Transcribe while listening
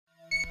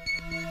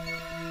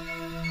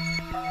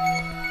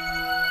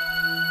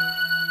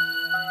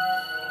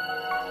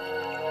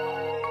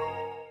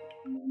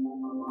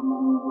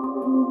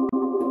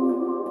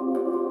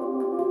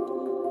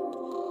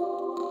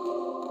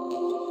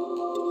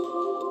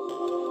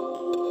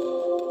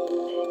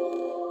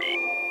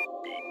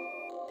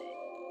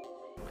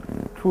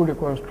Through the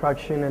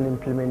construction and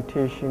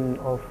implementation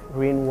of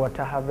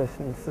rainwater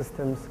harvesting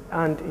systems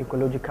and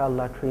ecological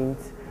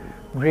latrines,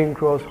 Green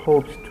Cross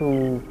hopes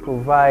to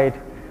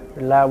provide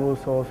reliable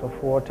source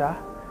of water,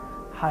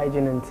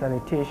 hygiene and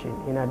sanitation.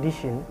 In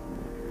addition,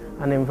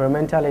 an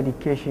environmental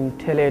education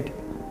tailored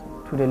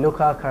to the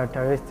local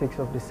characteristics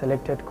of the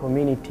selected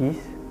communities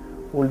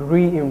will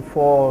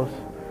reinforce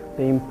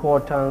the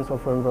importance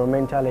of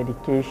environmental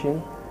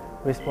education,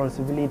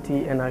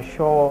 responsibility, and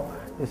assure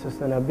the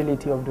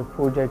sustainability of the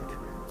project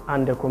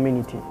and the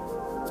community.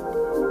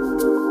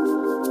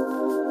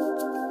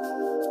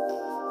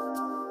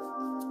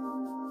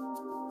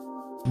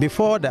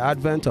 Before the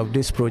advent of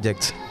this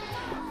project,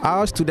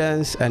 our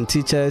students and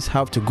teachers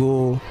have to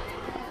go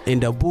in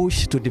the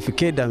bush to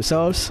defecate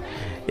themselves.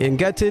 In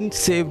getting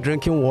safe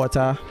drinking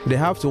water, they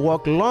have to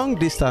walk long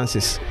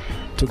distances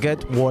to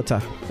get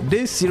water.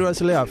 This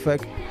seriously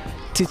affects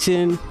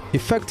teaching,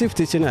 effective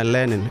teaching and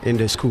learning in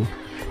the school.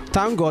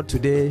 Thank God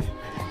today,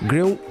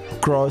 Green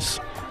Cross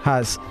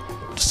has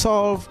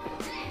solved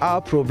our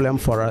problem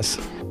for us.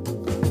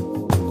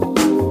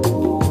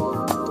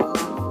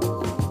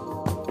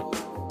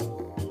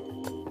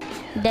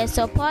 The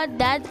support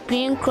that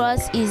Green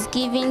Cross is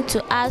giving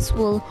to us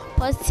will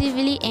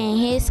positively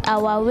enhance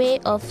our way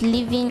of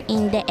living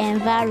in the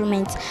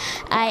environment.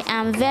 I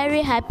am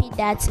very happy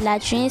that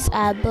latrines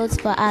are built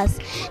for us.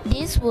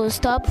 This will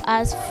stop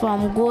us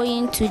from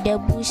going to the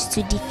bush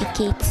to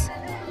defecate.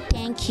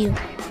 Thank you.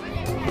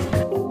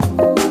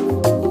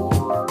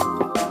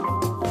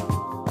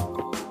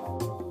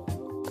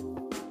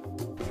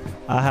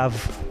 I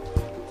have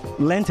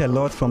learned a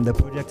lot from the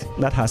project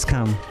that has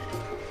come.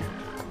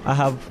 I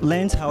have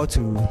learned how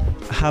to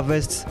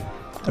harvest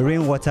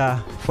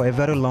rainwater for a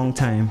very long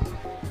time,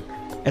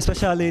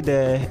 especially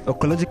the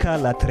ecological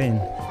latrine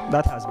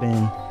that has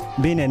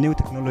been a new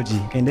technology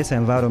in this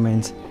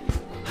environment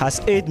has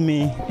aided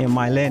me in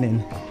my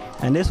learning,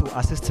 and this will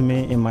assist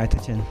me in my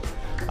teaching.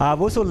 I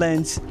have also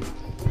learned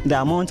the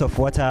amount of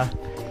water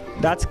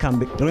that can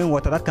be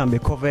rainwater that can be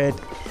covered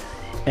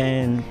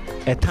in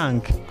a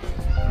tank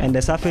and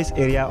the surface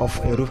area of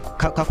a roof,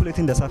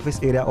 calculating the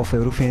surface area of a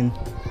roofing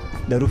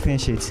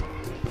sheet.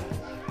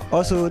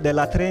 Also, the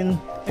latrine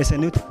is a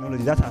new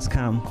technology that has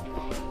come,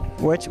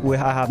 which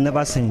I have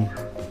never seen.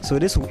 So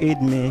this will aid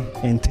me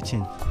in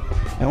teaching.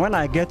 And when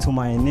I get to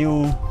my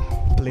new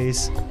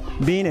place,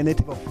 being a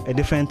native of a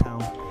different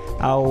town,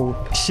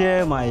 I'll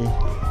share my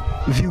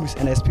views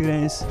and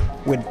experience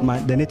with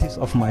the natives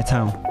of my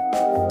town.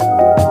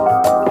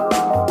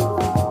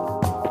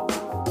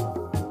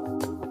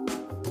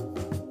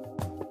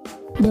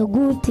 The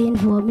good thing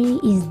for me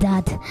is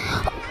that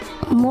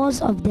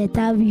most of the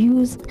time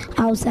used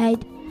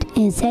outside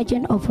in search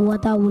of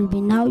water will be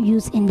now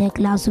used in the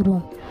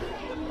classroom.